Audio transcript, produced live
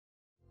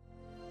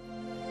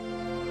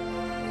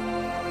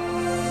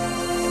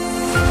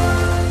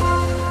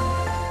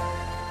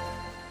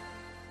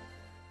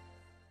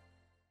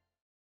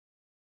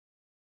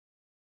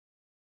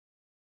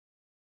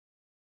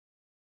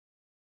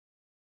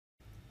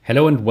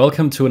Hello and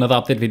welcome to another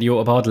update video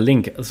about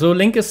LINK. So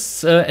LINK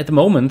is at the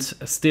moment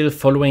still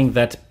following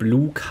that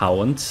blue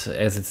count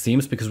as it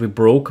seems, because we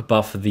broke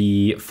above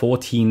the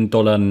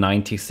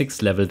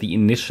 $14.96 level, the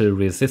initial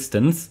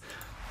resistance.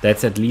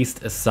 That's at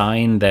least a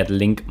sign that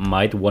LINK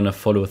might want to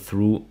follow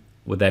through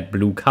with that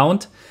blue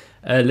count.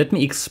 Let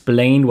me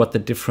explain what the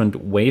different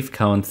wave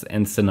counts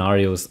and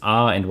scenarios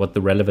are and what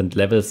the relevant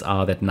levels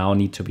are that now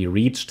need to be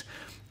reached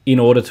in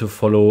order to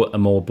follow a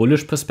more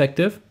bullish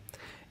perspective.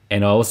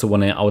 And I also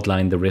want to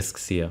outline the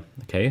risks here.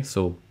 Okay,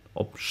 so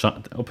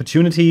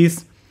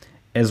opportunities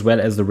as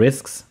well as the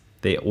risks,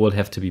 they all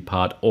have to be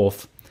part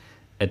of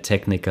a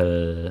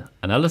technical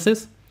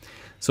analysis.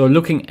 So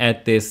looking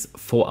at this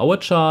 4-hour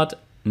chart,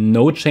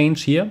 no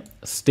change here.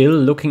 Still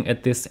looking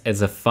at this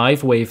as a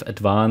 5-wave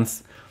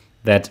advance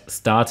that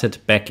started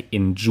back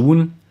in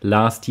June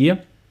last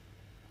year.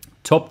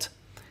 Topped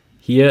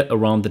here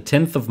around the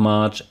 10th of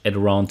March at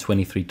around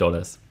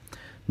 $23.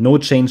 No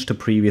change to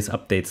previous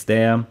updates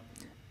there.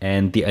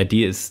 And the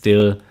idea is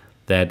still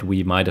that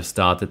we might have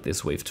started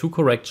this wave 2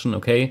 correction,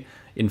 okay?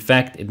 In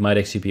fact, it might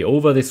actually be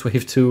over this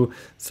wave 2.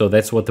 So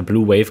that's what the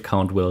blue wave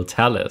count will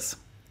tell us,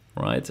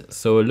 right?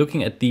 So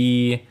looking at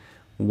the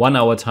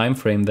 1-hour time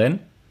frame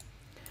then,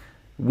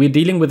 we're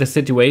dealing with a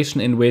situation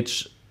in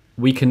which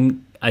we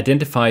can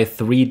identify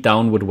 3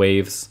 downward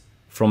waves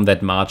from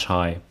that March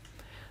high.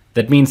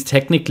 That means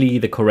technically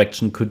the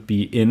correction could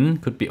be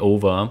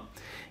over.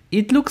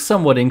 It looks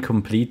somewhat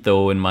incomplete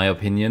though, in my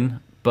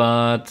opinion,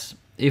 but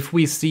if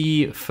we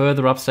see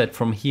further upside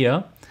from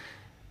here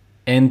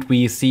and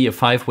we see a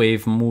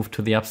 5-wave move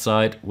to the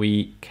upside,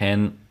 we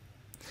can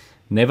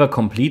never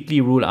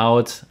completely rule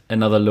out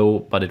another low,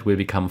 but it will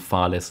become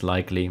far less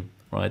likely,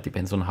 right?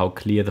 Depends on how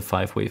clear the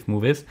 5-wave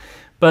move is.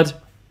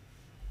 But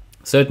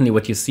certainly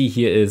what you see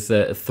here is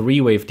a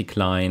 3-wave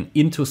decline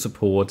into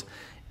support.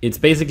 It's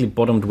basically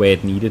bottomed where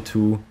it needed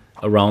to,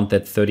 around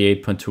that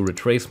 38.2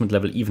 retracement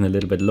level, even a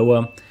little bit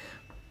lower.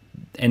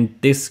 And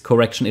this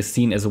correction is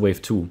seen as a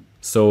wave 2.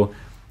 So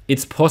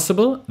it's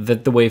possible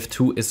that the wave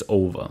 2 is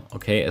over,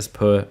 okay, as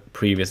per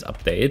previous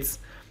updates.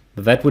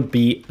 That would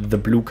be the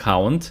blue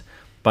count,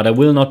 but I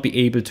will not be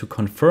able to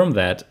confirm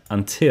that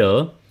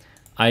until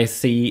I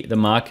see the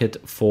market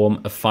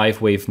form a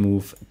 5-wave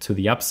move to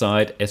the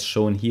upside as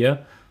shown here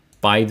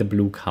by the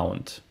blue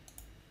count.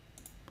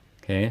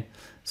 Okay,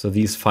 so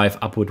these 5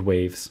 upward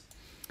waves.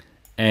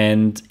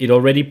 And it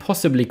already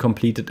possibly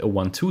completed a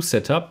 1-2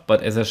 setup,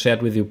 but as I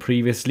shared with you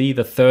previously,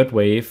 the 3rd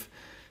wave,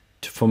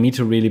 for me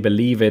to really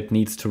believe it,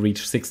 needs to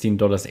reach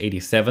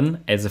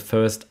 $16.87 as a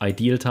first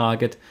ideal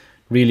target.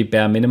 Really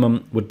bare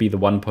minimum would be the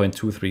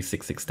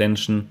 1.236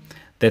 extension.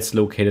 That's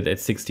located at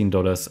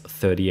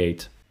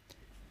 $16.38.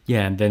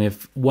 Yeah, and then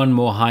if one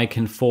more high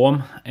can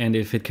form and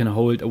if it can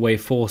hold a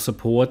wave 4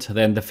 support,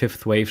 then the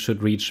 5th wave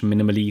should reach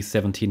minimally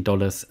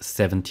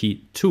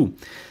 $17.72.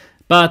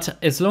 But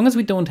as long as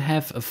we don't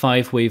have a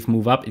 5-wave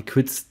move up, it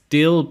could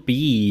still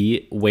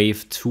be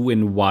wave 2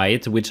 in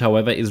white, which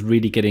however is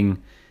really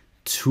getting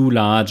too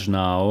large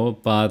now,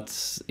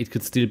 but it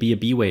could still be a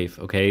B wave,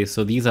 okay?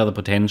 So these are the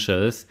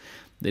potentials.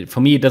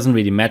 For me, it doesn't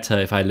really matter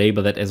if I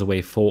label that as a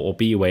wave 4 or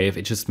B wave.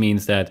 It just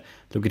means that,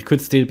 look, it could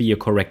still be a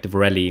corrective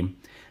rally.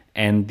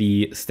 And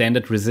the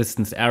standard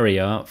resistance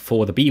area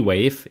for the B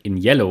wave in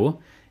yellow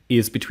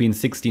is between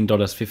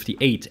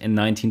 $16.58 and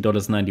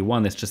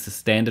 $19.91. It's just a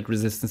standard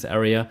resistance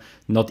area,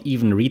 not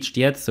even reached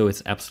yet. So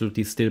it's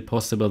absolutely still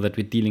possible that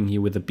we're dealing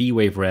here with a B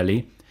wave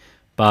rally.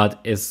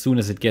 But as soon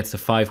as it gets a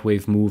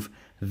 5-wave move,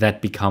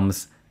 that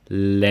becomes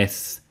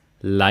less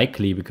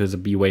likely because a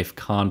B wave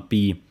can't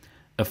be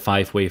a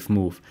 5-wave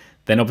move.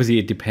 Then obviously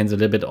it depends a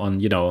little bit on,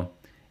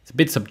 it's a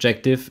bit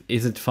subjective.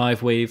 Is it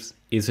 5 waves?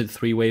 Is it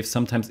 3 waves?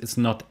 Sometimes it's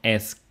not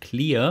as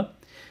clear,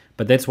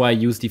 but that's why I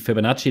use the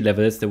Fibonacci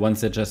levels, the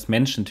ones that I just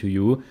mentioned to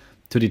you,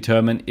 to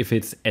determine if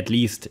it's at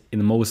least in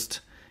the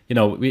most,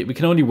 we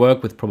can only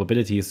work with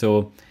probabilities.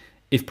 So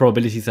if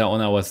probabilities are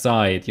on our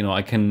side,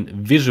 I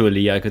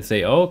could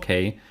say, oh,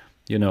 okay,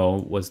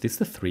 was this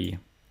the 3,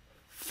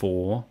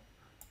 4,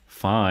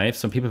 5?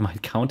 Some people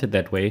might count it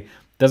that way.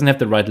 Doesn't have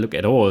the right look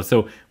at all.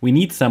 So we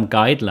need some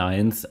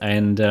guidelines,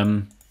 and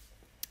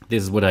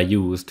this is what I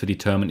use to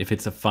determine if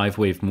it's a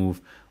 5-wave move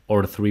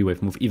or a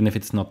 3-wave move, even if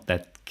it's not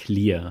that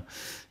clear.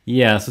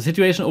 Yeah, so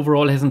situation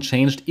overall hasn't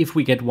changed. If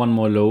we get one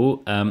more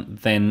low,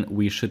 then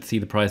we should see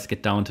the price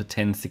get down to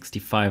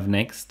 1065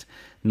 next.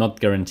 Not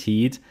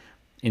guaranteed.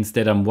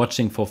 Instead, I'm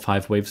watching for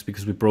 5 waves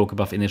because we broke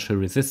above initial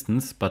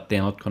resistance, but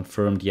they're not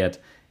confirmed yet.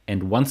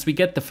 And once we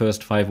get the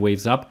first 5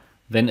 waves up,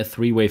 then a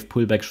 3-wave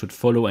pullback should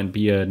follow and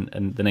be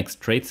the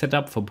next trade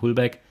setup for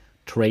pullback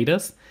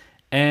traders.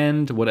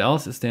 And what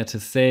else is there to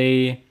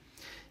say?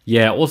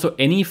 Yeah, also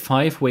any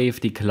 5-wave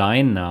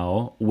decline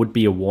now would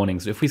be a warning.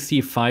 So if we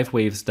see 5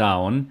 waves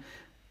down,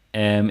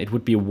 it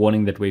would be a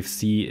warning that wave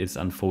C is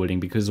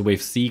unfolding, because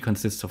wave C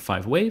consists of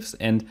 5 waves,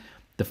 and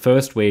the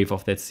first wave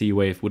of that C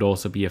wave would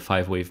also be a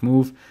 5-wave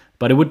move,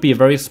 but it would be a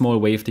very small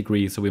wave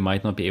degree, so we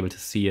might not be able to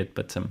see it.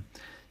 But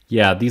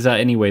yeah, these are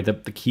anyway the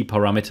key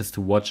parameters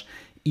to watch.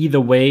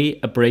 Either way,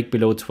 a break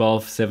below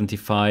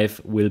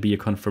 12.75 will be a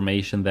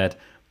confirmation that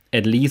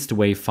at least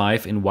wave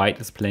 5 in white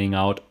is playing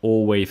out,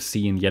 or wave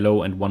C in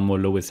yellow and one more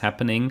low is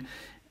happening,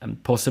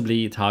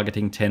 possibly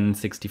targeting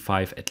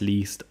 10.65 at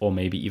least, or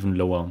maybe even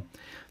lower.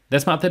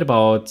 That's my update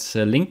about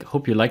Link.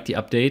 Hope you liked the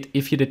update.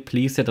 If you did,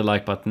 please hit the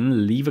like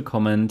button, leave a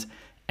comment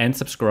and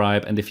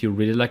subscribe. And if you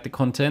really like the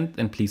content,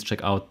 then please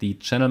check out the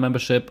channel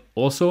membership.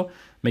 Also,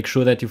 make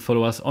sure that you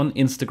follow us on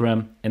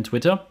Instagram and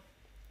Twitter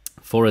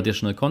for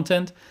additional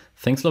content.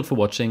 Thanks a lot for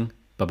watching.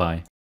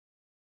 Bye-bye.